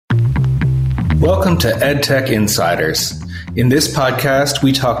Welcome to EdTech Insiders. In this podcast,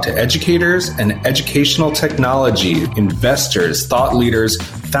 we talk to educators and educational technology investors, thought leaders,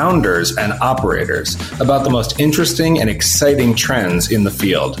 founders, and operators about the most interesting and exciting trends in the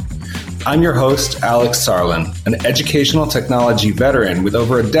field. I'm your host, Alex Sarlin, an educational technology veteran with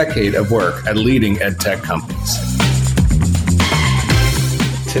over a decade of work at leading EdTech companies.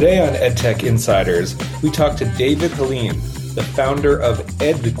 Today on EdTech Insiders, we talk to David Helene, the founder of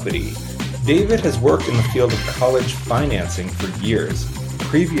Edquity. David has worked in the field of college financing for years.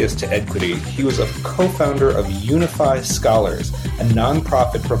 Previous to Edquity, he was a co-founder of Unify Scholars, a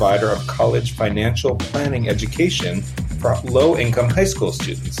nonprofit provider of college financial planning education for low-income high school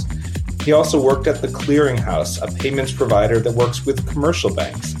students. He also worked at The Clearinghouse, a payments provider that works with commercial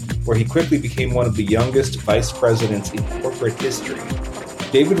banks, where he quickly became one of the youngest vice presidents in corporate history.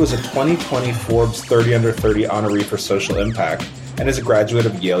 David was a 2020 Forbes 30 Under 30 honoree for social impact and is a graduate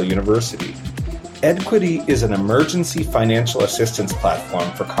of Yale University. Edquity is an emergency financial assistance platform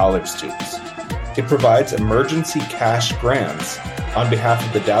for college students. It provides emergency cash grants on behalf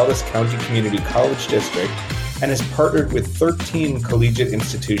of the Dallas County Community College District and has partnered with 13 collegiate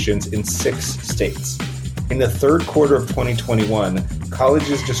institutions in 6 states. In the third quarter of 2021,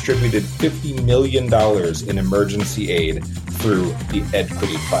 colleges distributed $50 million in emergency aid through the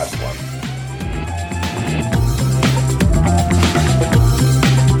Edquity platform.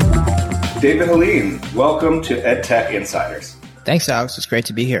 David Helene, welcome to EdTech Insiders. Thanks, Alex. It's great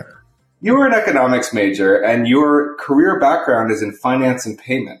to be here. You are an economics major, and your career background is in finance and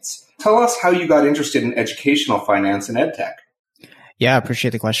payments. Tell us how you got interested in educational finance and EdTech. Yeah, I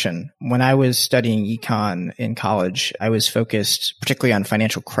appreciate the question. When I was studying econ in college, I was focused particularly on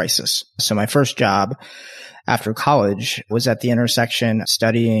financial crisis. So my first job after college was at the intersection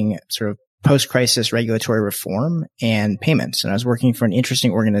studying sort of post-crisis regulatory reform and payments. And I was working for an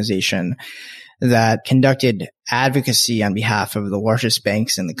interesting organization that conducted advocacy on behalf of the largest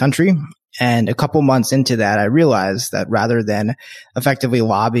banks in the country. And a couple months into that, I realized that rather than effectively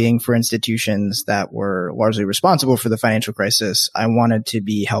lobbying for institutions that were largely responsible for the financial crisis, I wanted to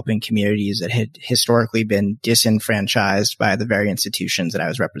be helping communities that had historically been disenfranchised by the very institutions that I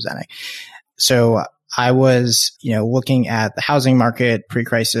was representing. So I was, looking at the housing market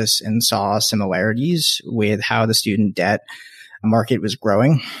pre-crisis and saw similarities with how the student debt market was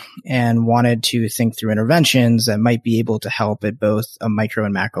growing and wanted to think through interventions that might be able to help at both a micro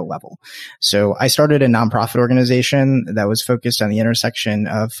and macro level. So I started a nonprofit organization that was focused on the intersection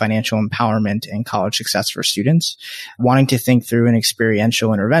of financial empowerment and college success for students, wanting to think through an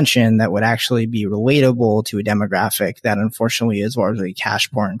experiential intervention that would actually be relatable to a demographic that unfortunately is largely cash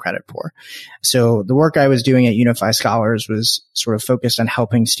poor and credit poor. So the work I was doing at Unify Scholars was sort of focused on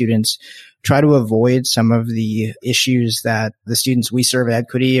helping students try to avoid some of the issues that the students we serve at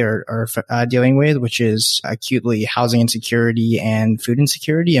Edquity are dealing with, which is acutely housing insecurity and food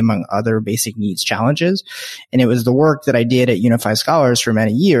insecurity, among other basic needs challenges. And it was the work that I did at Unify Scholars for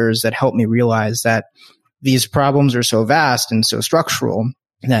many years that helped me realize that these problems are so vast and so structural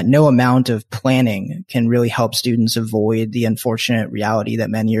that no amount of planning can really help students avoid the unfortunate reality that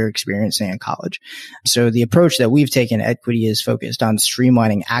many are experiencing in college. So the approach that we've taken at Edquity is focused on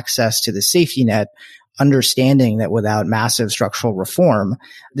streamlining access to the safety net, understanding that without massive structural reform,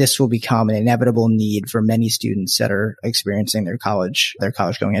 this will become an inevitable need for many students that are experiencing their college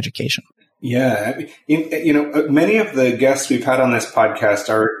going education. Yeah. Many of the guests we've had on this podcast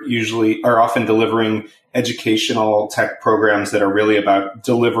are often delivering educational tech programs that are really about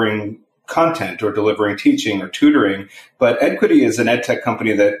delivering content or delivering teaching or tutoring. But Edquity is an edtech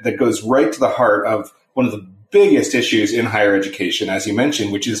company that goes right to the heart of one of the biggest issues in higher education, as you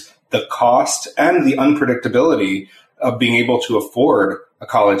mentioned, which is the cost and the unpredictability of being able to afford a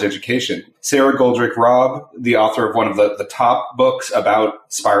college education. Sarah Goldrick-Robb, the author of one of the top books about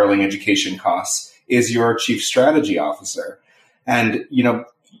spiraling education costs, is your chief strategy officer. And,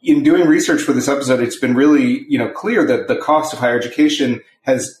 in doing research for this episode, it's been really, clear that the cost of higher education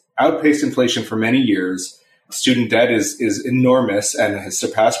has outpaced inflation for many years. Student debt is enormous and has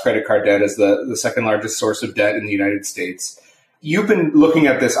surpassed credit card debt as the second largest source of debt in the United States. You've been looking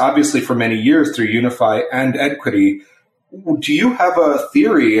at this obviously for many years through Unify and Edquity. Do you have a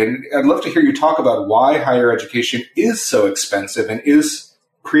theory? And I'd love to hear you talk about why higher education is so expensive and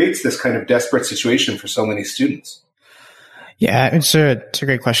creates this kind of desperate situation for so many students. Yeah, it's a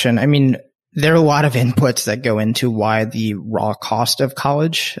great question. I mean, there are a lot of inputs that go into why the raw cost of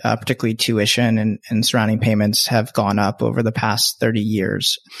college, particularly tuition and surrounding payments, have gone up over the past 30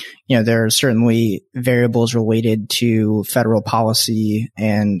 years. There are certainly variables related to federal policy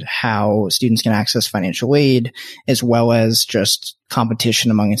and how students can access financial aid, as well as just competition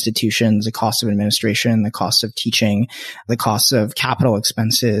among institutions, the cost of administration, the cost of teaching, the cost of capital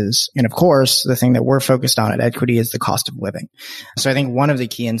expenses. And of course, the thing that we're focused on at Edquity is the cost of living. So I think one of the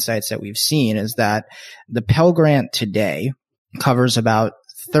key insights that we've seen is that the Pell Grant today covers about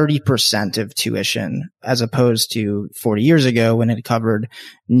 30% of tuition, as opposed to 40 years ago when it covered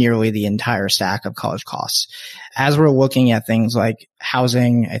nearly the entire stack of college costs. As we're looking at things like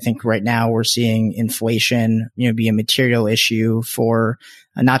housing, I think right now we're seeing inflation, be a material issue for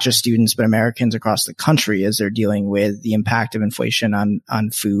not just students, but Americans across the country as they're dealing with the impact of inflation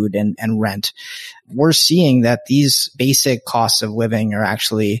on food and rent. We're seeing that these basic costs of living are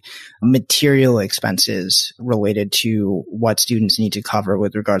actually material expenses related to what students need to cover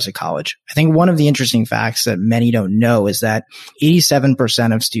with regards to college. I think one of the interesting facts that many don't know is that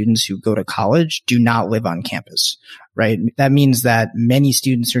 87% of students who go to college do not live on campus, right? That means that many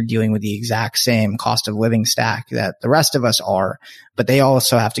students are dealing with the exact same cost of living stack that the rest of us are, but they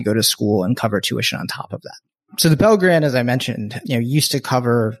also have to go to school and cover tuition on top of that. So the Pell Grant, as I mentioned, used to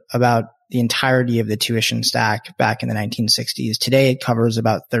cover about the entirety of the tuition stack back in the 1960s. Today, it covers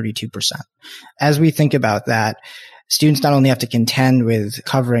about 32%. As we think about that, students not only have to contend with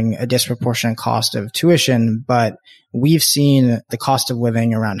covering a disproportionate cost of tuition, but we've seen the cost of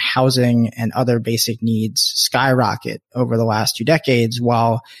living around housing and other basic needs skyrocket over the last 2 decades,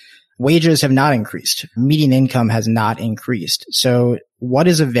 while wages have not increased. Median income has not increased. So what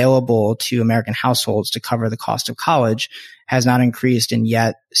is available to American households to cover the cost of college has not increased, and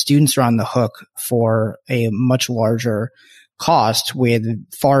yet students are on the hook for a much larger cost with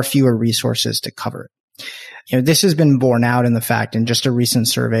far fewer resources to cover it. This has been borne out in the fact in just a recent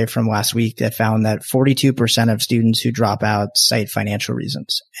survey from last week that found that 42% of students who drop out cite financial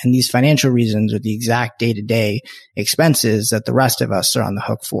reasons. And these financial reasons are the exact day-to-day expenses that the rest of us are on the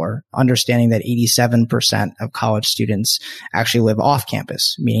hook for, understanding that 87% of college students actually live off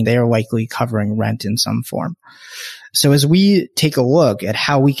campus, meaning they are likely covering rent in some form. So as we take a look at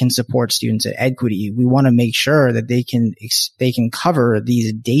how we can support students at Edquity, we want to make sure that they can cover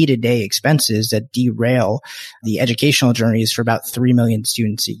these day-to-day expenses that derail the educational journeys for about 3 million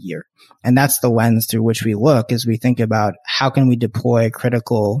students a year. And that's the lens through which we look as we think about how can we deploy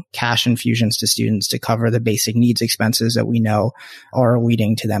critical cash infusions to students to cover the basic needs expenses that we know are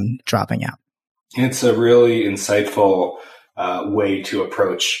leading to them dropping out. It's a really insightful way to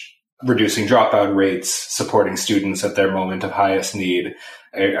approach reducing dropout rates, supporting students at their moment of highest need.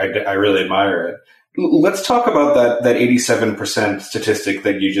 I really admire it. Let's talk about that 87% statistic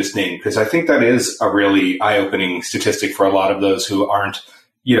that you just named, because I think that is a really eye-opening statistic for a lot of those who aren't,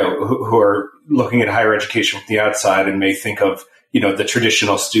 who are looking at higher education from the outside and may think of, the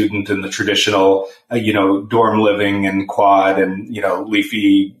traditional student and the traditional, dorm living and quad and,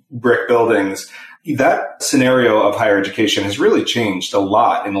 leafy brick buildings. That scenario of higher education has really changed a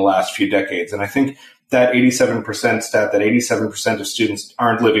lot in the last few decades. And I think that 87% stat, that 87% of students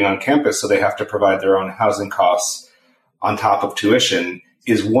aren't living on campus, so they have to provide their own housing costs on top of tuition,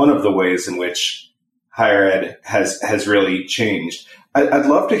 is one of the ways in which higher ed has really changed. I'd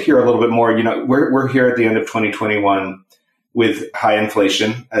love to hear a little bit more. We're here at the end of 2021 with high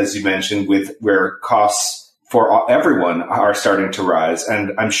inflation, as you mentioned, with where costs for everyone are starting to rise.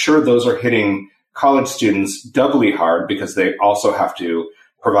 And I'm sure those are hitting college students doubly hard because they also have to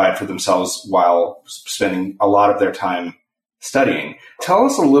provide for themselves while spending a lot of their time studying. Tell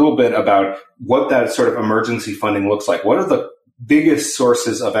us a little bit about what that sort of emergency funding looks like. What are the biggest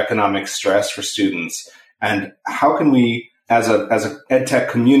sources of economic stress for students? And how can we, as a EdTech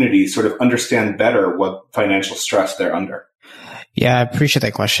community, sort of understand better what financial stress they're under? Yeah, I appreciate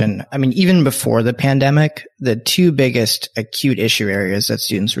that question. I mean, even before the pandemic, the 2 biggest acute issue areas that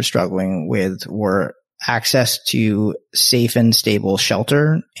students were struggling with were access to safe and stable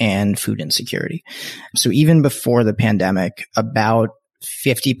shelter and food insecurity. So even before the pandemic, about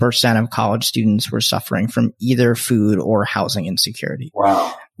 50% of college students were suffering from either food or housing insecurity.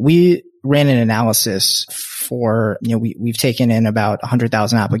 Wow. We ran an analysis for, we've taken in about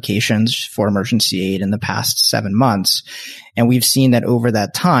 100,000 applications for emergency aid in the past 7 months. And we've seen that over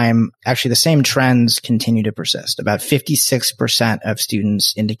that time, actually the same trends continue to persist. About 56% of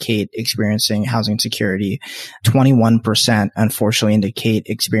students indicate experiencing housing insecurity. 21% unfortunately indicate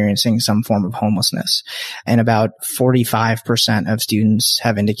experiencing some form of homelessness. And about 45% of students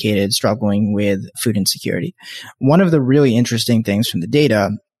have indicated struggling with food insecurity. One of the really interesting things from the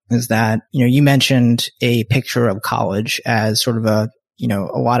data is that, you mentioned a picture of college as sort of a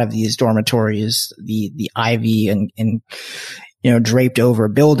lot of these dormitories, the ivy and draped over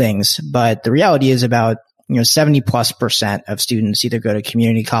buildings. But the reality is about, 70+% of students either go to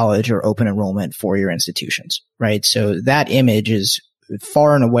community college or open enrollment four-year institutions, right? So that image is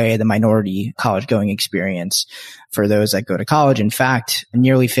far and away the minority college going experience for those that go to college. In fact,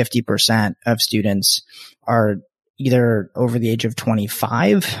 nearly 50% of students are either over the age of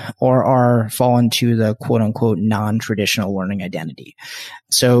 25 or fall into the quote unquote non-traditional learning identity.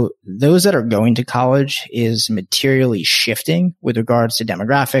 So those that are going to college is materially shifting with regards to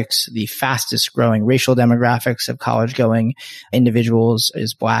demographics. The fastest growing racial demographics of college going individuals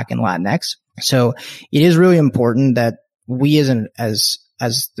is Black and Latinx. So it is really important that we as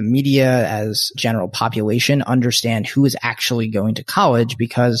the media, as general population, understand who is actually going to college,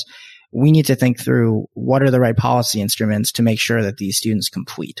 because we need to think through what are the right policy instruments to make sure that these students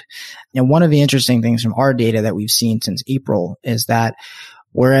complete. And one of the interesting things from our data that we've seen since April is that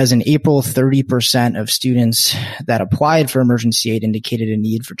whereas in April, 30% of students that applied for emergency aid indicated a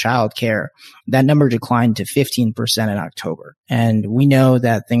need for childcare, that number declined to 15% in October. And we know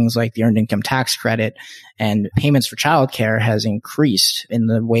that things like the Earned Income Tax Credit and payments for childcare has increased in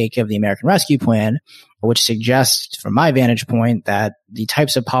the wake of the American Rescue Plan, which suggests, from my vantage point, that the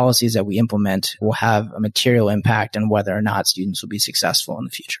types of policies that we implement will have a material impact on whether or not students will be successful in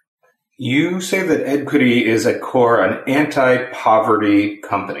the future. You say that Edquity is at core an anti-poverty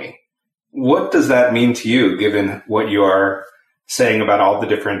company. What does that mean to you, given what you are saying about all the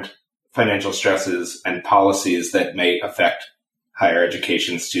different financial stresses and policies that may affect higher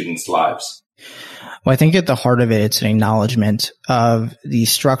education students' lives? Well, I think at the heart of it, it's an acknowledgement of the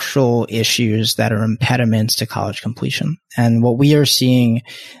structural issues that are impediments to college completion. And what we are seeing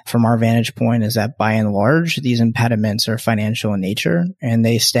from our vantage point is that by and large, these impediments are financial in nature, and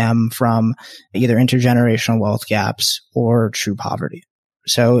they stem from either intergenerational wealth gaps or true poverty.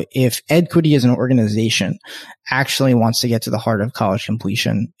 So if Edquity as an organization actually wants to get to the heart of college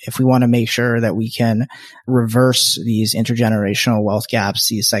completion, if we want to make sure that we can reverse these intergenerational wealth gaps,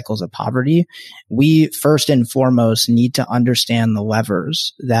 these cycles of poverty, we first and foremost need to understand the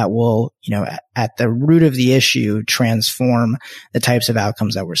levers that will, at the root of the issue, transform the types of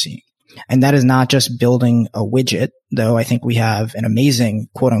outcomes that we're seeing. And that is not just building a widget, though I think we have an amazing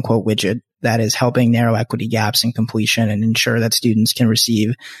quote unquote widget that is helping narrow equity gaps in completion and ensure that students can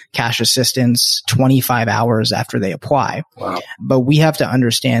receive cash assistance 25 hours after they apply. Wow. But we have to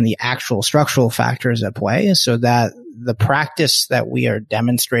understand the actual structural factors at play so that the practice that we are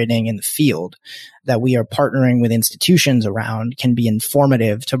demonstrating in the field, that we are partnering with institutions around, can be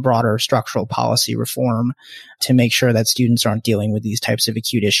informative to broader structural policy reform to make sure that students aren't dealing with these types of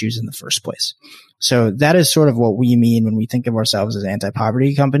acute issues in the first place. So that is sort of what we mean when we think of ourselves as an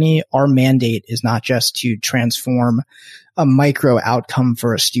anti-poverty company. Our mandate is not just to transform a micro outcome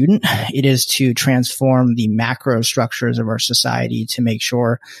for a student. It is to transform the macro structures of our society to make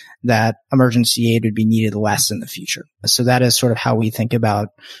sure that emergency aid would be needed less in the future. So that is sort of how we think about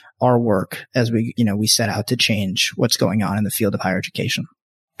our work as we set out to change what's going on in the field of higher education.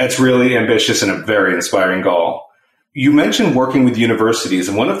 That's really ambitious and a very inspiring goal. You mentioned working with universities,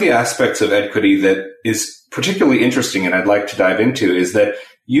 and one of the aspects of Edquity that is particularly interesting and I'd like to dive into is that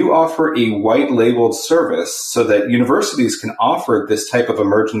you offer a white labeled service so that universities can offer this type of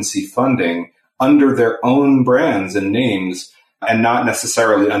emergency funding under their own brands and names and not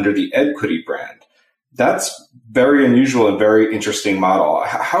necessarily under the Edquity brand. That's very unusual and very interesting model.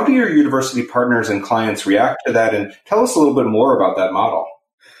 How do your university partners and clients react to that? And tell us a little bit more about that model.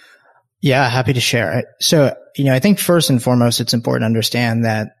 Yeah, happy to share. So, I think first and foremost, it's important to understand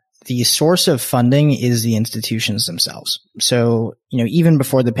that the source of funding is the institutions themselves. So, even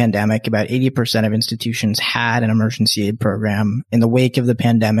before the pandemic, about 80% of institutions had an emergency aid program. In the wake of the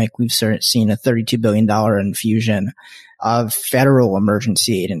pandemic, we've seen a $32 billion infusion of federal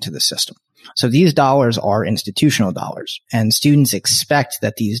emergency aid into the system. So these dollars are institutional dollars, and students expect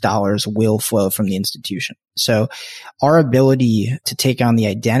that these dollars will flow from the institution. So our ability to take on the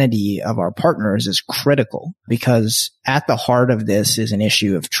identity of our partners is critical, because at the heart of this is an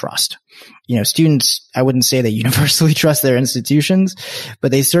issue of trust. Students, I wouldn't say they universally trust their institutions, but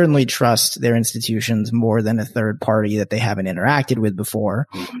they certainly trust their institutions more than a third party that they haven't interacted with before.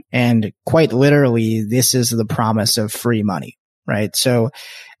 And quite literally, this is the promise of free money, right? So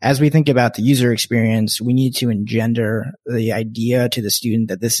as we think about the user experience, we need to engender the idea to the student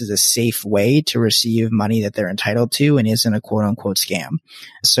that this is a safe way to receive money that they're entitled to and isn't a quote unquote scam.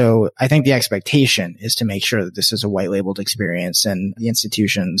 So I think the expectation is to make sure that this is a white labeled experience, and the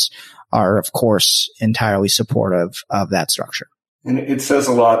institutions are, of course, entirely supportive of that structure. And it says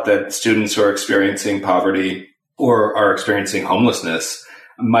a lot that students who are experiencing poverty or are experiencing homelessness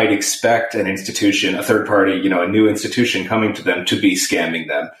might expect an institution, a third party, a new institution coming to them to be scamming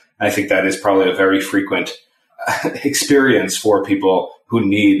them. And I think that is probably a very frequent experience for people who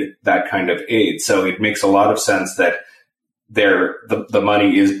need that kind of aid. So it makes a lot of sense that the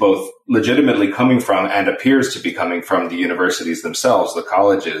money is both legitimately coming from and appears to be coming from the universities themselves, the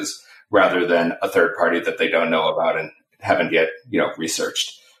colleges, rather than a third party that they don't know about and haven't yet,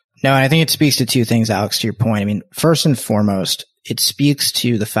 researched. No, and I think it speaks to two things, Alex, to your point. I mean, first and foremost, it speaks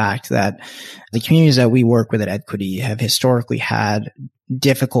to the fact that the communities that we work with at Edquity have historically had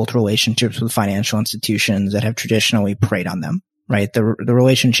difficult relationships with financial institutions that have traditionally preyed on them. Right. The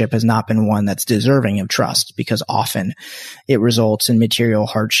relationship has not been one that's deserving of trust, because often it results in material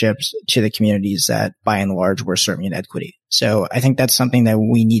hardships to the communities that by and large we're serving at Edquity. So I think that's something that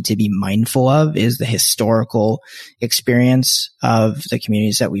we need to be mindful of, is the historical experience of the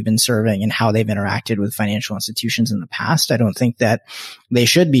communities that we've been serving and how they've interacted with financial institutions in the past. I don't think that they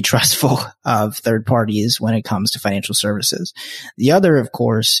should be trustful of third parties when it comes to financial services. The other, of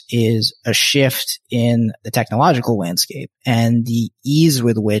course, is a shift in the technological landscape and the ease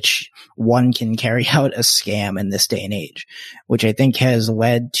with which one can carry out a scam in this day and age, which I think has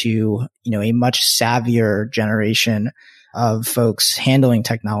led to, a much savvier generation of folks handling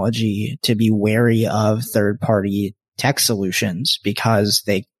technology to be wary of third-party tech solutions because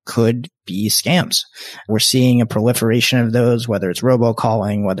they could be scams. We're seeing a proliferation of those, whether it's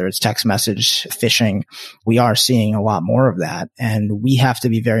robocalling, whether it's text message phishing. We are seeing a lot more of that. And we have to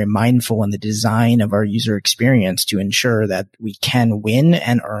be very mindful in the design of our user experience to ensure that we can win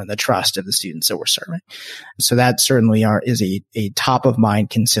and earn the trust of the students that we're serving. So that certainly is a top of mind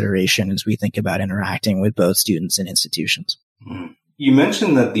consideration as we think about interacting with both students and institutions. Mm-hmm. You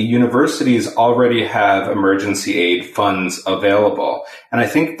mentioned that the universities already have emergency aid funds available. And I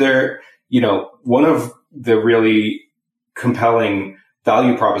think one of the really compelling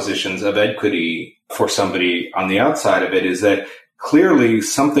value propositions of Edquity for somebody on the outside of it is that clearly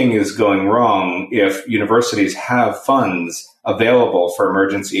something is going wrong if universities have funds available for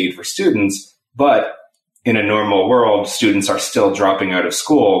emergency aid for students, but in a normal world, students are still dropping out of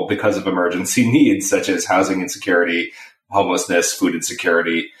school because of emergency needs such as housing insecurity, homelessness, food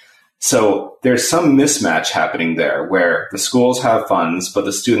insecurity. So there's some mismatch happening there where the schools have funds, but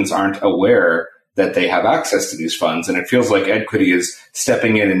the students aren't aware that they have access to these funds. And it feels like Edquity is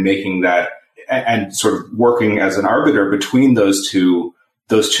stepping in and making that and sort of working as an arbiter between those two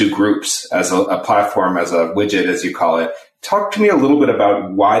groups as a platform, as a widget, as you call it. Talk to me a little bit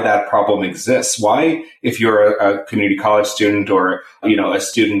about why that problem exists. Why, if you're a community college student or, a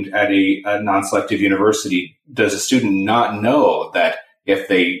student at a non-selective university, does a student not know that if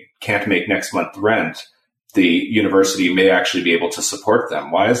they can't make next month's rent, the university may actually be able to support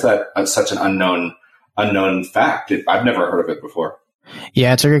them? Why is that such an unknown fact? I've never heard of it before.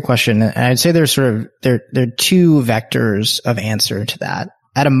 Yeah, it's a great question. And I'd say there's there are two vectors of answer to that.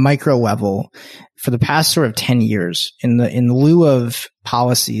 At a micro level, for the past sort of 10 years, in lieu of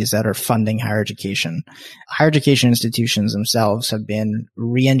policies that are funding higher education institutions themselves have been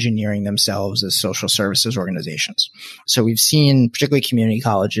re-engineering themselves as social services organizations. So we've seen particularly community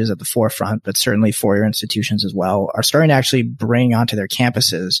colleges at the forefront, but certainly four-year institutions as well, are starting to actually bring onto their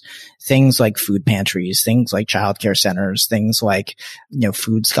campuses things like food pantries, things like childcare centers, things like,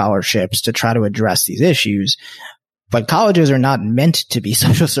 food scholarships to try to address these issues. But colleges are not meant to be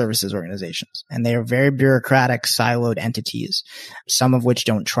social services organizations, and they are very bureaucratic, siloed entities, some of which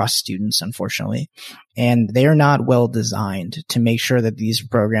don't trust students, unfortunately. And they are not well designed to make sure that these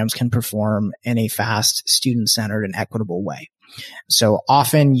programs can perform in a fast, student-centered, and equitable way. So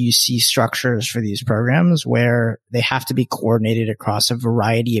often you see structures for these programs where they have to be coordinated across a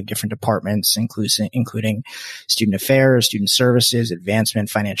variety of different departments, including student affairs, student services, advancement,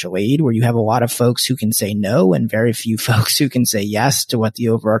 financial aid, where you have a lot of folks who can say no and very few folks who can say yes to what the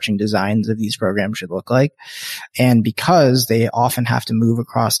overarching designs of these programs should look like. And because they often have to move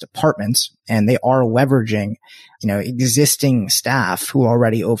across departments and they are leveraging, existing staff who are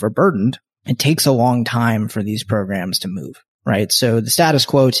already overburdened, it takes a long time for these programs to move. Right. So the status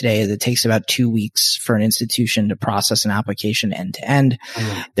quo today is it takes about 2 weeks for an institution to process an application end to end.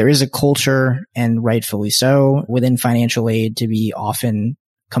 There is a culture, and rightfully so, within financial aid to be often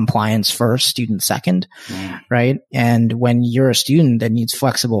compliance first, student second. Right. And when you're a student that needs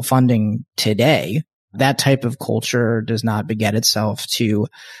flexible funding today, that type of culture does not beget itself to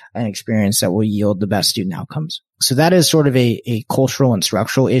an experience that will yield the best student outcomes. So that is sort of a cultural and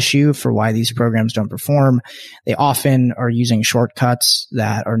structural issue for why these programs don't perform. They often are using shortcuts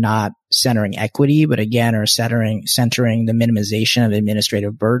that are not centering equity, but again, are centering the minimization of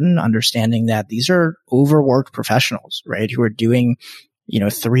administrative burden, understanding that these are overworked professionals, right, who are doing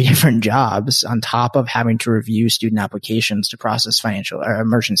 3 different jobs on top of having to review student applications to process financial or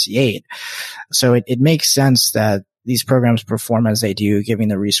emergency aid. So it makes sense that these programs perform as they do, given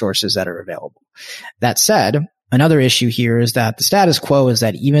the resources that are available. That said, another issue here is that the status quo is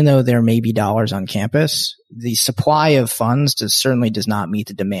that even though there may be dollars on campus, the supply of funds certainly does not meet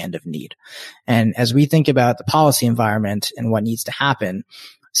the demand of need. And as we think about the policy environment and what needs to happen,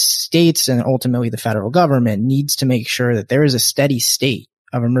 states and ultimately the federal government needs to make sure that there is a steady state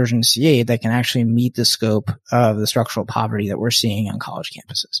of emergency aid that can actually meet the scope of the structural poverty that we're seeing on college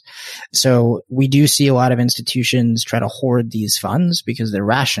campuses. So we do see a lot of institutions try to hoard these funds because they're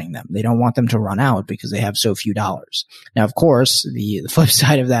rationing them. They don't want them to run out because they have so few dollars. Now, of course, the flip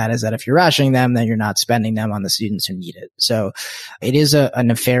side of that is that if you're rationing them, then you're not spending them on the students who need it. So it is a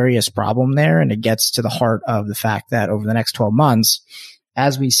nefarious problem there, and it gets to the heart of the fact that over the next 12 months,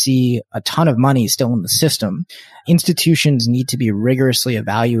 as we see a ton of money still in the system, institutions need to be rigorously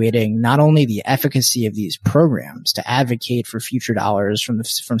evaluating not only the efficacy of these programs to advocate for future dollars from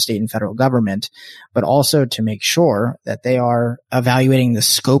state and federal government, but also to make sure that they are evaluating the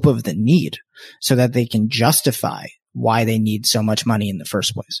scope of the need so that they can justify why they need so much money in the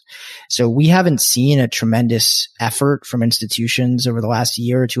first place. So we haven't seen a tremendous effort from institutions over the last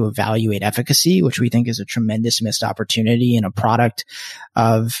year to evaluate efficacy, which we think is a tremendous missed opportunity and a product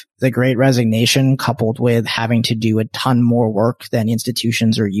of the Great Resignation, coupled with having to do a ton more work than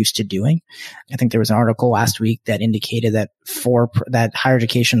institutions are used to doing. I think there was an article last week that indicated that that higher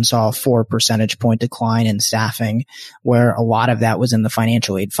education saw a 4 percentage point decline in staffing, where a lot of that was in the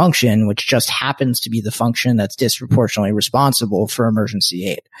financial aid function, which just happens to be the function that's disproportionately responsible for emergency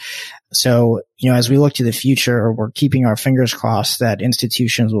aid. So, as we look to the future, we're keeping our fingers crossed that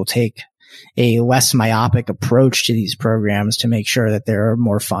institutions will take a less myopic approach to these programs to make sure that there are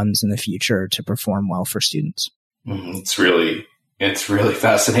more funds in the future to perform well for students. It's really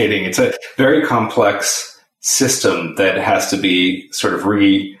fascinating. It's a very complex system that has to be sort of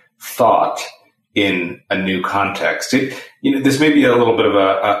rethought in a new context. This may be a little bit of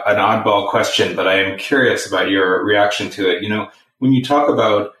an oddball question, but I am curious about your reaction to it. When you talk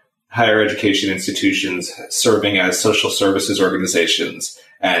about higher education institutions serving as social services organizations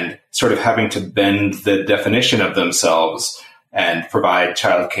and sort of having to bend the definition of themselves and provide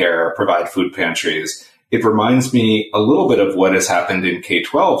childcare, provide food pantries, it reminds me a little bit of what has happened in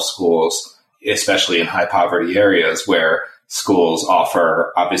K-12 schools, especially in high poverty areas where schools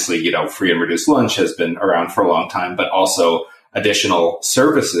offer, obviously, free and reduced lunch has been around for a long time, but also additional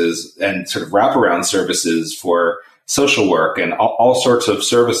services and sort of wraparound services for social work and all sorts of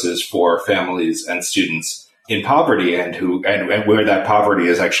services for families and students in poverty and where that poverty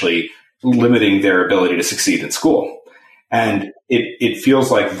is actually limiting their ability to succeed in school. And it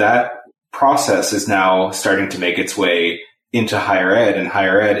feels like that process is now starting to make its way into higher ed, and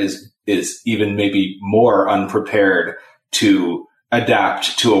higher ed is even maybe more unprepared to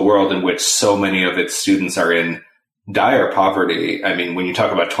adapt to a world in which so many of its students are in dire poverty. I mean, when you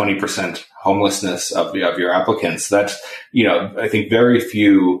talk about 20% homelessness of your applicants, that's, I think very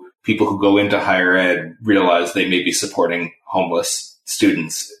few people who go into higher ed realize they may be supporting homeless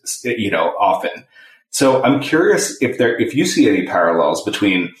students, often. So I'm curious if you see any parallels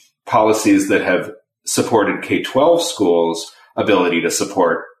between policies that have supported K-12 schools' ability to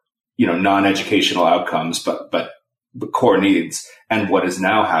support, non-educational outcomes, but core needs, and what is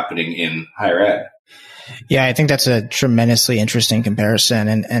now happening in higher ed. Yeah, I think that's a tremendously interesting comparison.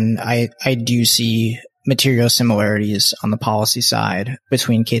 And I do see material similarities on the policy side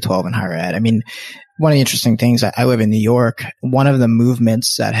between K-12 and higher ed. I mean, one of the interesting things, I live in New York. One of the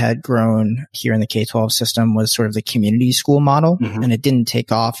movements that had grown here in the K-12 system was sort of the community school model. Mm-hmm. And it didn't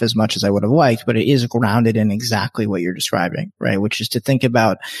take off as much as I would have liked, but it is grounded in exactly what you're describing, right? Which is to think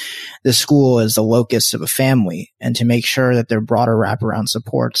about the school as the locus of a family and to make sure that there are broader wraparound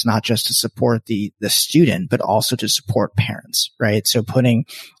supports, not just to support the student, but also to support parents, right? So putting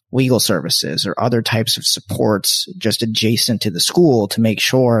legal services or other types of supports just adjacent to the school to make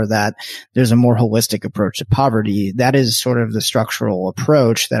sure that there's a more holistic approach to poverty. That is sort of the structural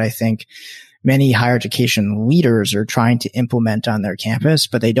approach that I think many higher education leaders are trying to implement on their campus,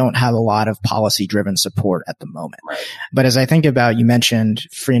 but they don't have a lot of policy-driven support at the moment. Right. But as I think about, you mentioned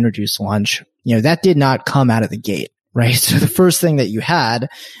free and reduced lunch, that did not come out of the gate, right? So the first thing that you had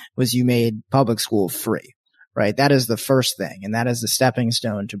was you made public school free. Right. That is the first thing. And that is the stepping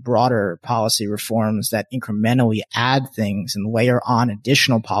stone to broader policy reforms that incrementally add things and layer on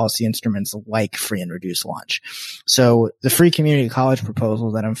additional policy instruments like free and reduced lunch. So the free community college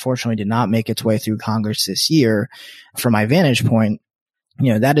proposal that unfortunately did not make its way through Congress this year, from my vantage point,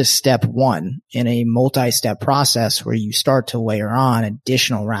 that is step one in a multi-step process where you start to layer on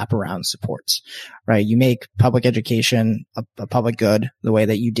additional wraparound supports, right? You make public education a public good the way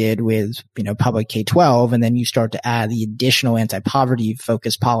that you did with, public K-12, and then you start to add the additional anti-poverty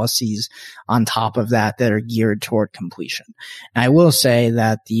focused policies on top of that are geared toward completion. And I will say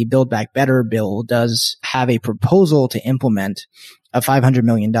that the Build Back Better bill does have a proposal to implement a $500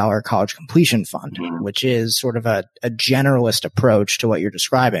 million college completion fund, which is sort of a generalist approach to what you're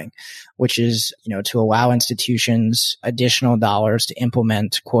describing, which is, to allow institutions additional dollars to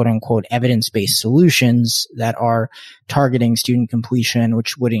implement quote unquote evidence-based solutions that are targeting student completion,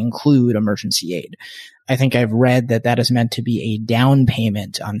 which would include emergency aid. I think I've read that is meant to be a down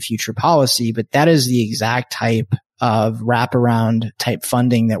payment on future policy, but that is the exact type of wraparound type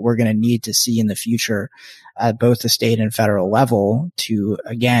funding that we're going to need to see in the future at both the state and federal level to,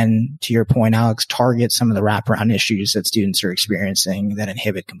 again, to your point, Alex, target some of the wraparound issues that students are experiencing that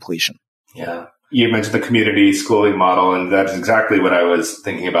inhibit completion. Yeah. You mentioned the community schooling model, and that's exactly what I was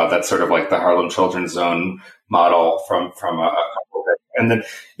thinking about. That's sort of like the Harlem Children's Zone model from a couple of it. And then,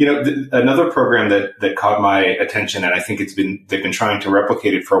 another program that caught my attention, and I think they've been trying to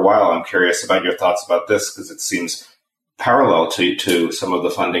replicate it for a while. I'm curious about your thoughts about this because it seems parallel to some of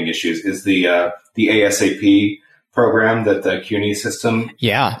the funding issues, is the ASAP program, that the CUNY system.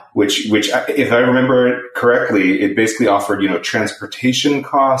 Yeah. Which, if I remember it correctly, it basically offered, transportation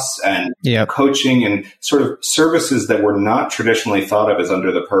costs and coaching and sort of services that were not traditionally thought of as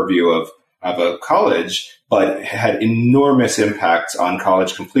under the purview of a college, but had enormous impacts on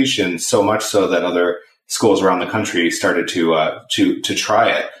college completion, so much so that other schools around the country started to try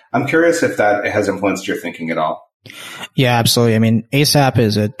it. I'm curious if that has influenced your thinking at all. Yeah, absolutely. I mean, ASAP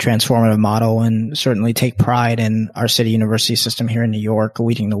is a transformative model and certainly take pride in our city university system here in New York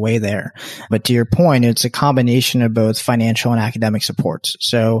leading the way there. But to your point, it's a combination of both financial and academic supports.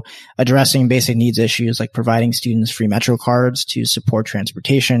 So addressing basic needs issues like providing students free Metro cards to support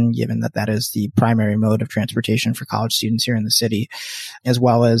transportation, given that is the primary mode of transportation for college students here in the city, as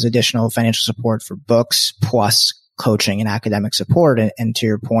well as additional financial support for books plus coaching and academic support. And to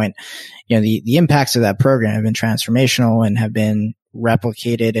your point, the impacts of that program have been transformational and have been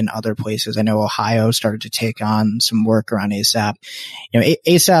replicated in other places. I know Ohio started to take on some work around ASAP.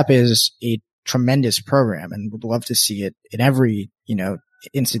 ASAP is a tremendous program and would love to see it in every,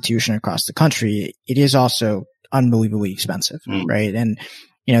 institution across the country. It is also unbelievably expensive, right? And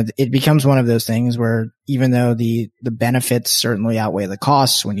it becomes one of those things where even though the benefits certainly outweigh the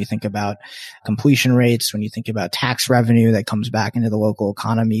costs, when you think about completion rates, when you think about tax revenue that comes back into the local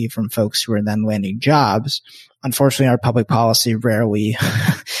economy from folks who are then landing jobs, unfortunately, our public policy rarely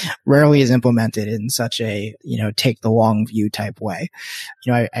is implemented in such a, take the long view type way.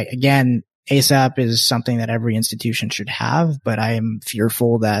 Again, ASAP is something that every institution should have, but I am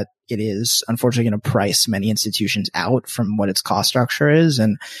fearful that it is unfortunately going to price many institutions out from what its cost structure is,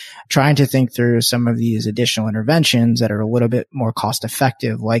 and trying to think through some of these additional interventions that are a little bit more cost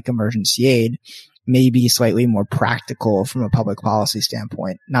effective, like emergency aid, may be slightly more practical from a public policy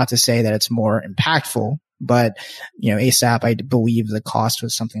standpoint. Not to say that it's more impactful, but, ASAP, I believe the cost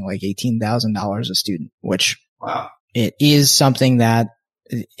was something like $18,000 a student, which it is something that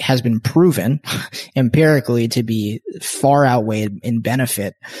has been proven empirically to be far outweighed in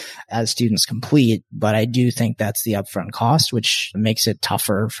benefit as students complete. But I do think that's the upfront cost, which makes it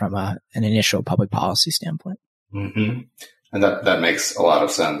tougher from an initial public policy standpoint. Mm-hmm. And that makes a lot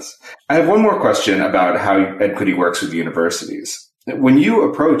of sense. I have one more question about how Edquity works with universities. When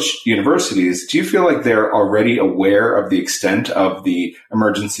you approach universities, do you feel like they're already aware of the extent of the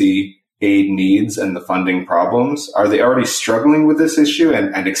emergency aid needs and the funding problems? Are they already struggling with this issue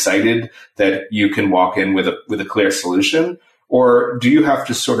and excited that you can walk in with a clear solution? Or do you have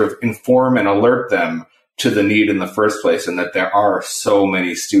to sort of inform and alert them to the need in the first place and that there are so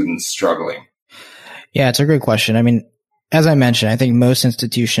many students struggling? Yeah, it's a great question. I mean, as I mentioned, I think most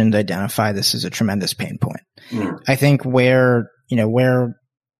institutions identify this as a tremendous pain point. I think where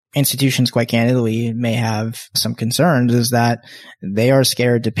institutions, quite candidly, may have some concerns is that they are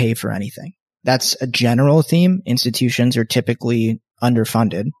scared to pay for anything. That's a general theme. Institutions are typically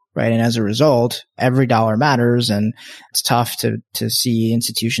underfunded, right? And as a result, every dollar matters, and it's tough to see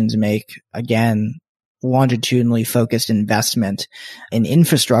institutions make, again, longitudinally focused investment in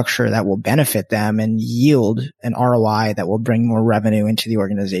infrastructure that will benefit them and yield an ROI that will bring more revenue into the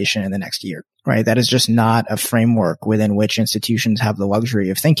organization in the next year, right? That is just not a framework within which institutions have the luxury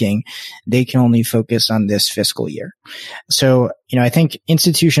of thinking. They can only focus on this fiscal year. So, I think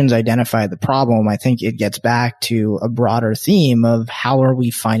institutions identify the problem. I think it gets back to a broader theme of how are we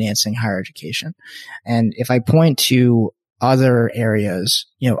financing higher education? And if I point to other areas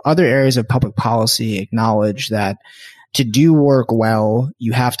of public policy acknowledge that to do work well,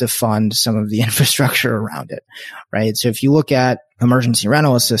 you have to fund some of the infrastructure around it, right? So if you look at emergency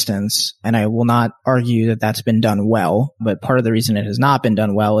rental assistance, and I will not argue that that's been done well, but part of the reason it has not been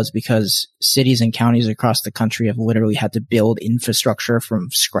done well is because cities and counties across the country have literally had to build infrastructure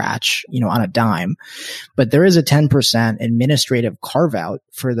from scratch, on a dime. But there is a 10% administrative carve out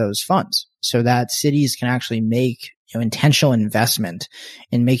for those funds so that cities can actually make intentional investment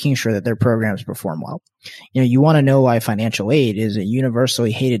in making sure that their programs perform well. You want to know why financial aid is a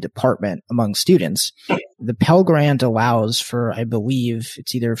universally hated department among students. The Pell Grant allows for, I believe,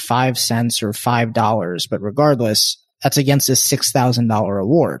 it's either 5 cents or $5, but regardless, that's against a $6,000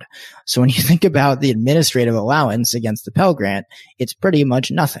 award. So when you think about the administrative allowance against the Pell Grant, it's pretty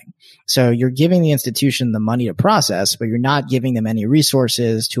much nothing. So you're giving the institution the money to process, but you're not giving them any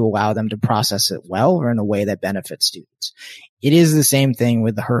resources to allow them to process it well or in a way that benefits students. It is the same thing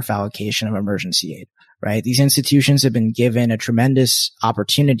with the HERF allocation of emergency aid, right? These institutions have been given a tremendous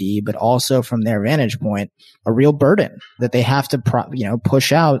opportunity, but also from their vantage point, a real burden that they have to,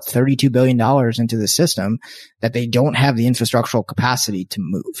 push out $32 billion into the system that they don't have the infrastructural capacity to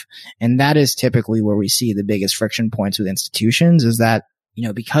move. And that is typically where we see the biggest friction points with institutions is that,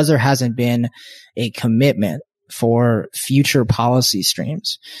 because there hasn't been a commitment for future policy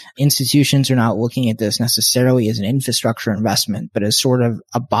streams, institutions are not looking at this necessarily as an infrastructure investment, but as sort of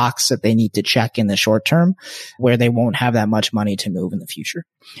a box that they need to check in the short term where they won't have that much money to move in the future.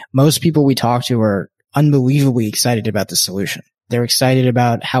 Most people we talk to are unbelievably excited about the solution. They're excited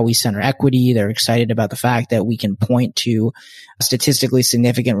about how we center equity. They're excited about the fact that we can point to statistically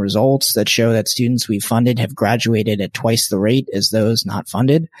significant results that show that students we've funded have graduated at twice the rate as those not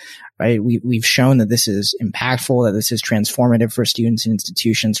funded, right? We've shown that this is impactful, that this is transformative for students and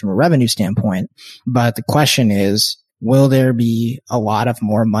institutions from a revenue standpoint. But the question is, will there be a lot of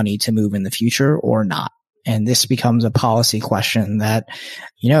more money to move in the future or not? And this becomes a policy question that,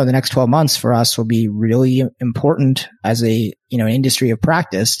 the next 12 months for us will be really important as an industry of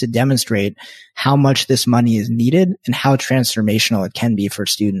practice to demonstrate how much this money is needed and how transformational it can be for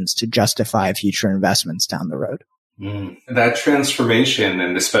students to justify future investments down the road. That transformation,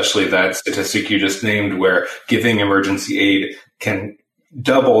 and especially that statistic you just named where giving emergency aid can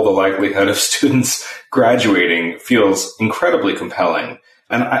double the likelihood of students graduating, feels incredibly compelling.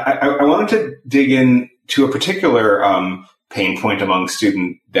 And I wanted to dig in to a particular pain point among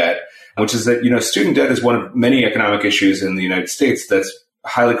student debt, which is that, student debt is one of many economic issues in the United States that's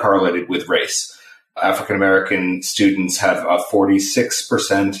highly correlated with race. African-American students have a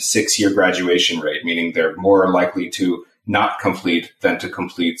 46% 6-year graduation rate, meaning they're more likely to not complete than to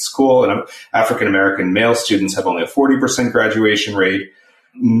complete school. And African-American male students have only a 40% graduation rate.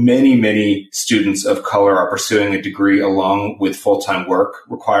 Many students of color are pursuing a degree along with full-time work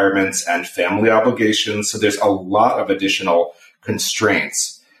requirements and family obligations. So there's a lot of additional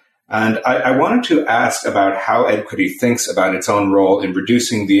constraints. And I wanted to ask about how Edquity thinks about its own role in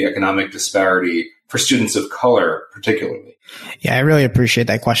reducing the economic disparity for students of color, particularly. Yeah, I really appreciate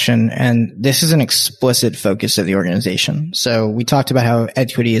that question. And this is an explicit focus of the organization. So we talked about how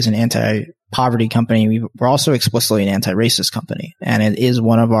Edquity is an anti-poverty company. We're also explicitly an anti-racist company. And it is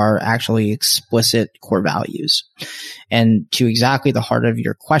one of our actually explicit core values. And to exactly the heart of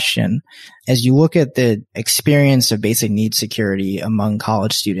your question, as you look at the experience of basic needs security among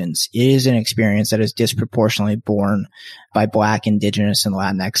college students, it is an experience that is disproportionately borne by Black, Indigenous, and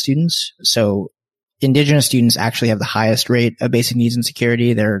Latinx students. So Indigenous students actually have the highest rate of basic needs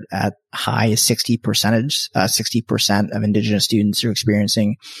insecurity. They're at high 60% of Indigenous students are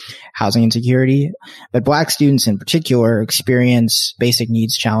experiencing housing insecurity. But Black students in particular experience basic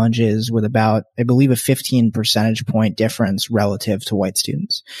needs challenges with about, I believe, a 15 percentage point difference relative to white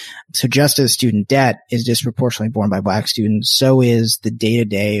students. So just as student debt is disproportionately borne by Black students, so is the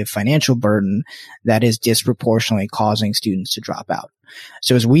day-to-day financial burden that is disproportionately causing students to drop out.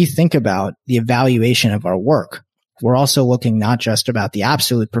 So as we think about the evaluation of our work, we're also looking not just about the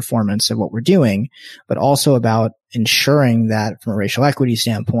absolute performance of what we're doing, but also about ensuring that from a racial equity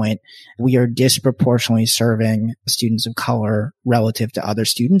standpoint, we are disproportionately serving students of color relative to other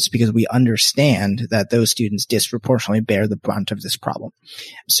students because we understand that those students disproportionately bear the brunt of this problem.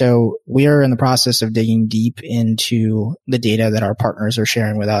 So we are in the process of digging deep into the data that our partners are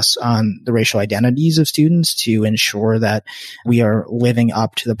sharing with us on the racial identities of students to ensure that we are living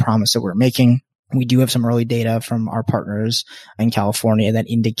up to the promise that we're making. We do have some early data from our partners in California that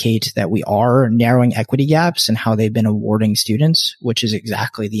indicate that we are narrowing equity gaps in how they've been awarding students, which is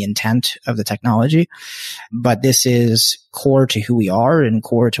exactly the intent of the technology. But this is core to who we are and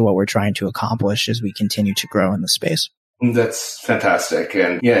core to what we're trying to accomplish as we continue to grow in the space. That's fantastic.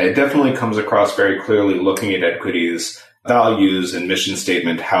 And yeah, it definitely comes across very clearly looking at Edquity's values and mission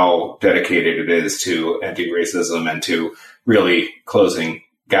statement, how dedicated it is to anti-racism and to really closing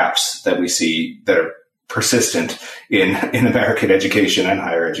gaps that we see that are persistent in American education and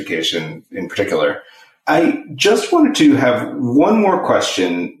higher education in particular. I just wanted to have one more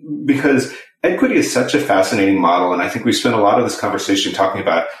question, because Edquity is such a fascinating model, and I think we spent a lot of this conversation talking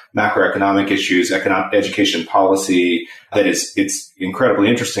about macroeconomic issues, education policy. It's incredibly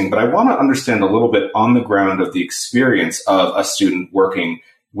interesting, but I want to understand a little bit on the ground of the experience of a student working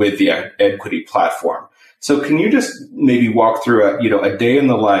with the Edquity platform. So can you just maybe walk through a day in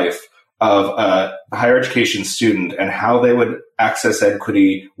the life of a higher education student and how they would access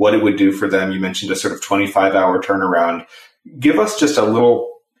Edquity, what it would do for them? You mentioned a sort of 25-hour turnaround. Give us just a little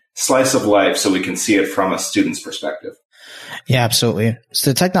slice of life so we can see it from a student's perspective. Yeah, absolutely.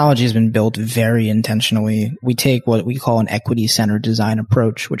 So the technology has been built very intentionally. We take what we call an equity-centered design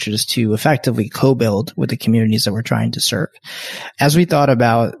approach, which is to effectively co-build with the communities that we're trying to serve. As we thought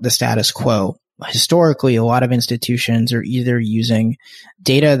about the status quo, historically, a lot of institutions are either using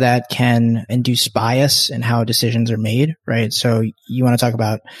data that can induce bias in how decisions are made, right? So you want to talk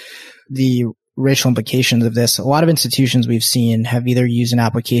about the racial implications of this. A lot of institutions we've seen have either used an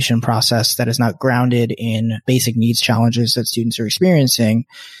application process that is not grounded in basic needs challenges that students are experiencing,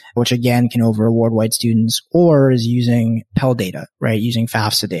 which again can over-reward white students, or is using Pell data, right? Using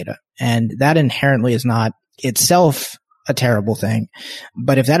FAFSA data. And that inherently is not itself a terrible thing.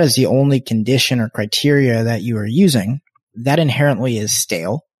 But if that is the only condition or criteria that you are using, that inherently is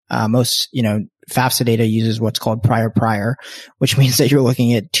stale. FAFSA data uses what's called prior, which means that you're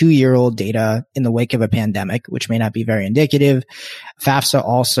looking at 2-year-old data in the wake of a pandemic, which may not be very indicative. FAFSA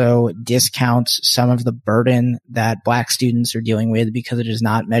also discounts some of the burden that Black students are dealing with because it is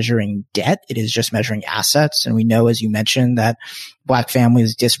not measuring debt. It is just measuring assets. And we know, as you mentioned, that Black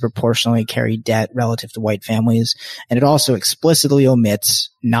families disproportionately carry debt relative to white families. And it also explicitly omits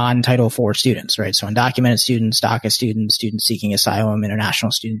non-Title IV students, right? So undocumented students, DACA students, students seeking asylum,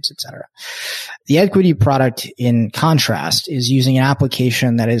 international students, et cetera. The Edquity product, in contrast, is using an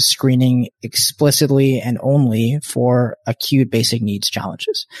application that is screening explicitly and only for acute basic needs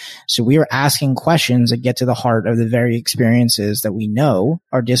challenges. So we are asking questions that get to the heart of the very experiences that we know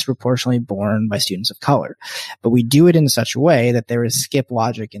are disproportionately borne by students of color. But we do it in such a way that there is skip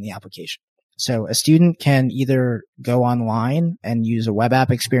logic in the application. So a student can either go online and use a web app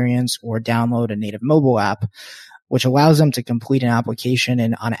experience or download a native mobile app, which allows them to complete an application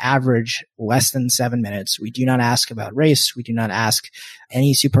in, on average, less than 7 minutes. We do not ask about race. We do not ask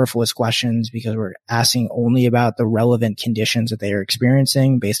any superfluous questions because we're asking only about the relevant conditions that they are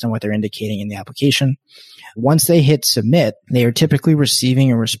experiencing based on what they're indicating in the application. Once they hit submit, they are typically receiving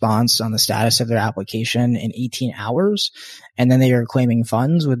a response on the status of their application in 18 hours. And then they are claiming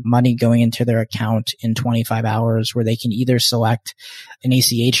funds with money going into their account in 25 hours, where they can either select an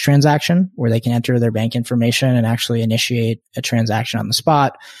ACH transaction where they can enter their bank information and actually initiate a transaction on the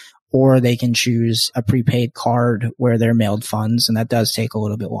spot, or they can choose a prepaid card where they're mailed funds. And that does take a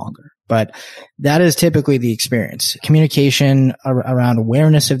little bit longer. But that is typically the experience. Communication around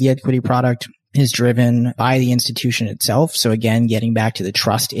awareness of the Edquity product is driven by the institution itself. So again, getting back to the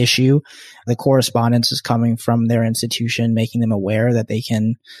trust issue, the correspondence is coming from their institution, making them aware that they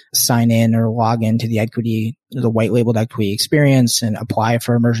can sign in or log into the Edquity, the white labeled Edquity experience, and apply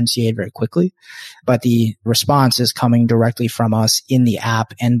for emergency aid very quickly. But the response is coming directly from us in the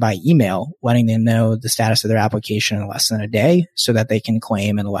app and by email, letting them know the status of their application in less than a day so that they can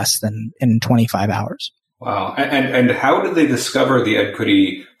claim in 25 hours. Wow. And how do they discover the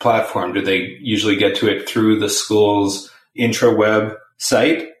Edquity platform? Do they usually get to it through the school's intraweb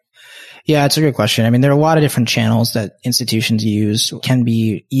site? Yeah, it's a good question. I mean, there are a lot of different channels that institutions use. It can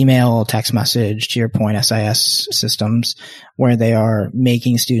be email, text message, to your point, SIS systems, where they are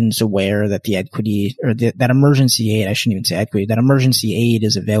making students aware that the Edquity, or that emergency aid, I shouldn't even say Edquity, that emergency aid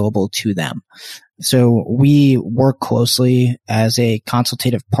is available to them. So we work closely as a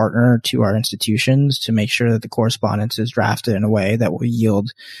consultative partner to our institutions to make sure that the correspondence is drafted in a way that will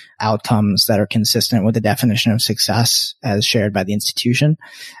yield outcomes that are consistent with the definition of success as shared by the institution.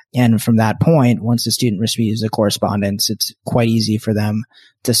 And from that point, once the student receives the correspondence, it's quite easy for them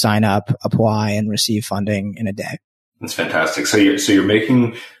to sign up, apply, and receive funding in a day. That's fantastic. So you're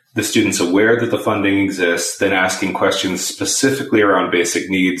making the students aware that the funding exists, then asking questions specifically around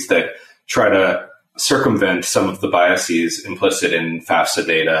basic needs that try to circumvent some of the biases implicit in FAFSA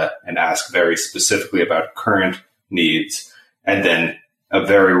data and ask very specifically about current needs, and then a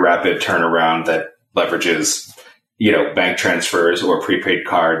very rapid turnaround that leverages bank transfers or prepaid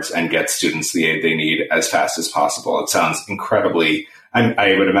cards and get students the aid they need as fast as possible. It sounds incredibly,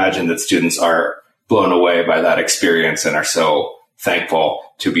 I would imagine that students are blown away by that experience and are so thankful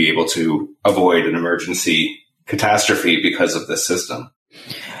to be able to avoid an emergency catastrophe because of this system.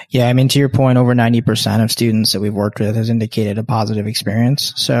 Yeah, I mean, to your point, over 90% of students that we've worked with has indicated a positive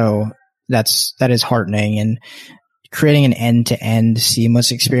experience. So that is heartening, and creating an end-to-end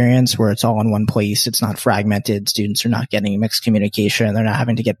seamless experience where it's all in one place. It's not fragmented. Students are not getting mixed communication. They're not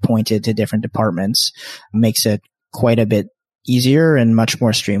having to get pointed to different departments. Makes it quite a bit easier and much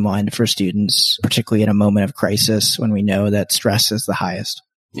more streamlined for students, particularly in a moment of crisis when we know that stress is the highest.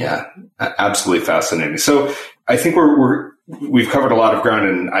 Yeah, absolutely fascinating. So I think we've covered a lot of ground,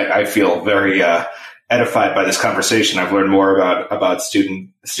 and I feel very edified by this conversation. I've learned more about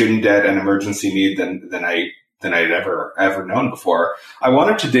student debt and emergency need than I'd ever known before. I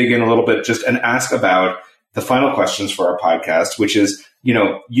wanted to dig in a little bit just and ask about the final questions for our podcast, which is,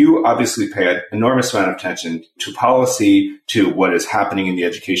 you obviously pay an enormous amount of attention to policy, to what is happening in the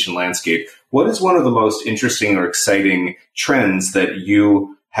education landscape. What is one of the most interesting or exciting trends that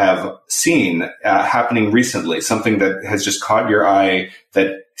you have seen happening recently? Something that has just caught your eye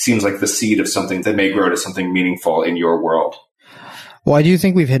that seems like the seed of something that may grow to something meaningful in your world? Well, I do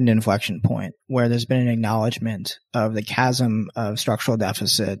think we've hit an inflection point where there's been an acknowledgement of the chasm of structural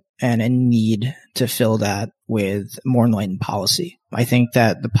deficit and a need to fill that with more enlightened policy. I think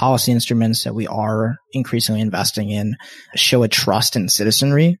that the policy instruments that we are increasingly investing in show a trust in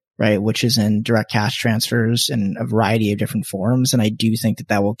citizenry, right, which is in direct cash transfers in a variety of different forms. And I do think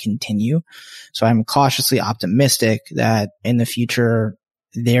that will continue. So I'm cautiously optimistic that in the future,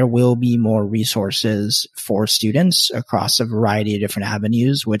 there will be more resources for students across a variety of different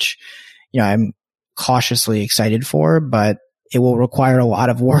avenues, which, I'm cautiously excited for, but it will require a lot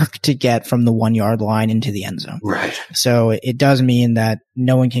of work to get from the 1 yard line into the end zone. Right. So it does mean that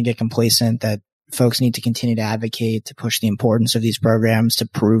no one can get complacent, that folks need to continue to advocate, to push the importance of these programs, to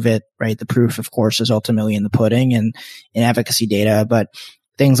prove it, right? The proof, of course, is ultimately in the pudding and in advocacy data, but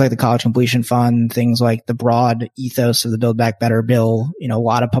things like the College Completion Fund, things like the broad ethos of the Build Back Better bill, a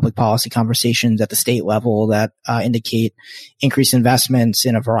lot of public policy conversations at the state level that indicate increased investments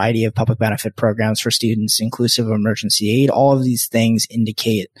in a variety of public benefit programs for students, inclusive of emergency aid. All of these things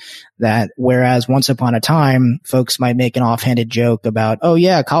indicate that whereas once upon a time, folks might make an offhanded joke about, oh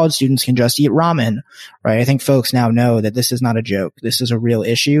yeah, college students can just eat ramen, right? I think folks now know that this is not a joke. This is a real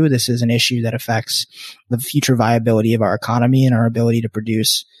issue. This is an issue that affects the future viability of our economy and our ability to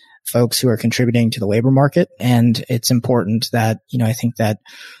produce folks who are contributing to the labor market. And it's important that, I think that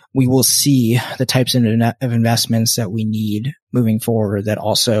we will see the types of investments that we need moving forward that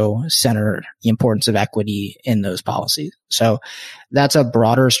also center the importance of equity in those policies. So that's a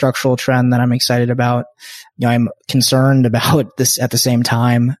broader structural trend that I'm excited about. I'm concerned about this at the same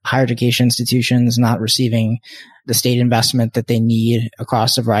time, higher education institutions not receiving the state investment that they need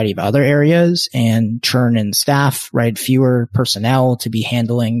across a variety of other areas, and churn in staff, right? Fewer personnel to be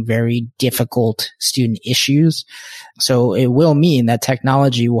handling very difficult student issues. So it will mean that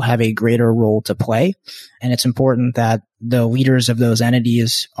technology will have a greater role to play. And it's important that the leaders of those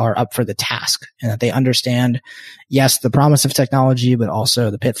entities are up for the task and that they understand, yes, the promise of technology, but also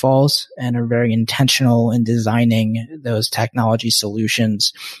the pitfalls, and are very intentional in designing those technology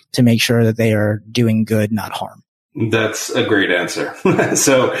solutions to make sure that they are doing good, not harm. That's a great answer.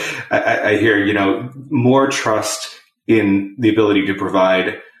 So I hear, more trust in the ability to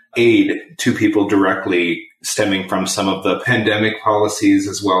provide aid to people directly, stemming from some of the pandemic policies,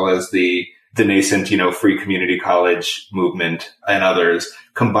 as well as the nascent, free community college movement and others,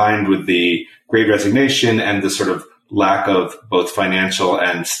 combined with the Great Resignation and the sort of lack of both financial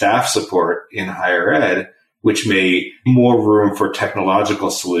and staff support in higher ed, which made more room for technological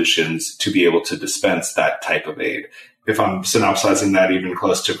solutions to be able to dispense that type of aid. If I'm synopsizing that even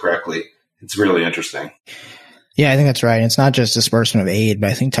close to correctly, it's really interesting. Yeah, I think that's right. It's not just disbursement of aid, but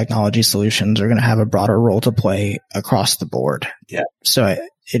I think technology solutions are going to have a broader role to play across the board. Yeah. So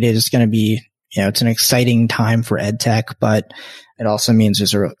it is going to be, it's an exciting time for ed tech, but it also means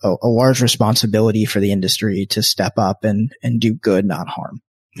there's a large responsibility for the industry to step up and do good, not harm.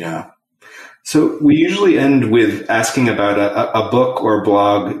 Yeah. So we usually end with asking about a book or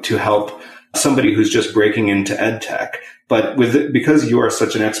blog to help somebody who's just breaking into ed tech. But because you are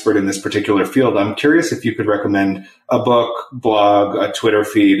such an expert in this particular field, I'm curious if you could recommend a book, blog, a Twitter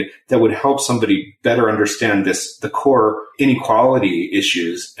feed that would help somebody better understand the core inequality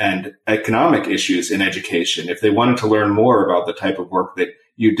issues and economic issues in education. If they wanted to learn more about the type of work that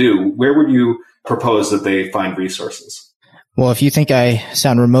you do, where would you propose that they find resources? Well, if you think I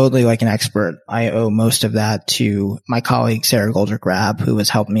sound remotely like an expert, I owe most of that to my colleague, Sarah Goldrick-Rab, who has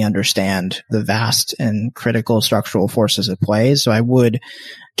helped me understand the vast and critical structural forces at play. So I would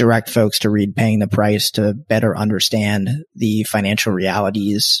direct folks to read Paying the Price to better understand the financial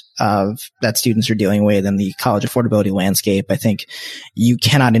realities that students are dealing with in the college affordability landscape. I think you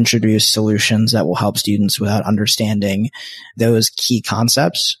cannot introduce solutions that will help students without understanding those key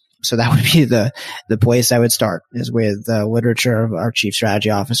concepts. So that would be the place I would start, is with the literature of our Chief Strategy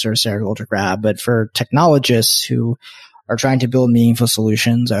Officer, Sarah Goldrick-Rab. But for technologists who are trying to build meaningful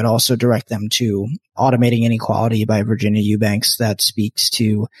solutions, I would also direct them to Automating Inequality by Virginia Eubanks, that speaks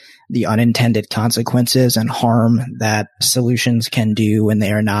to the unintended consequences and harm that solutions can do when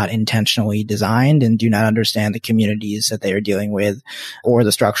they are not intentionally designed and do not understand the communities that they are dealing with, or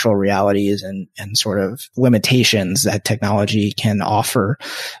the structural realities and sort of limitations that technology can offer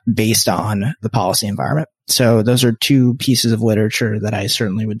based on the policy environment. So those are two pieces of literature that I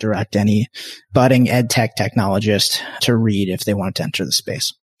certainly would direct any budding ed tech technologist to read if they want to enter the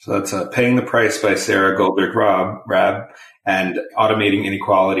space. So that's Paying the Price by Sarah Goldrick-Rab and Automating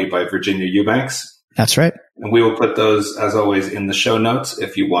Inequality by Virginia Eubanks. That's right. And we will put those, as always, in the show notes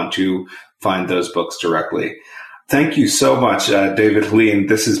if you want to find those books directly. Thank you so much, David, Helene.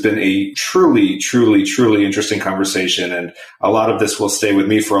 This has been a truly, truly, truly interesting conversation. And a lot of this will stay with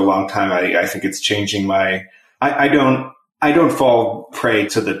me for a long time. I think it's changing I don't fall prey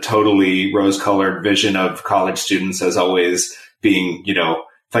to the totally rose-colored vision of college students as always being,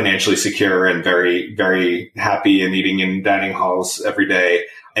 financially secure and very, very happy and eating in dining halls every day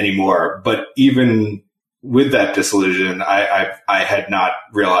anymore. But even with that disillusion, I had not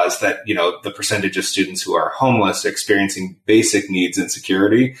realized that, the percentage of students who are homeless experiencing basic needs and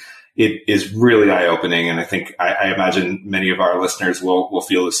security, it is really eye-opening. And I think, I imagine many of our listeners will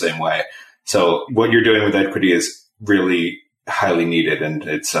feel the same way. So what you're doing with Edquity is really highly needed, and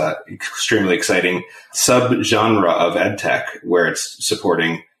it's extremely exciting subgenre of edtech where it's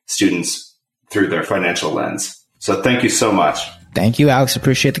supporting students through their financial lens. So thank you so much. Thank you, Alex.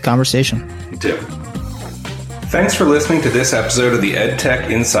 Appreciate the conversation. You too. Thanks for listening to this episode of the EdTech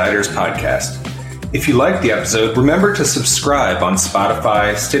Insiders podcast. If you liked the episode, remember to subscribe on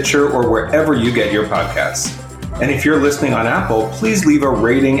Spotify, Stitcher, or wherever you get your podcasts. And if you're listening on Apple, please leave a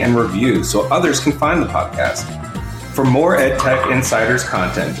rating and review so others can find the podcast. For more EdTech Insiders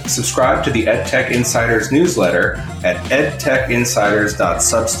content, subscribe to the EdTech Insiders newsletter at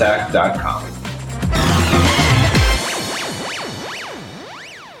edtechinsiders.substack.com.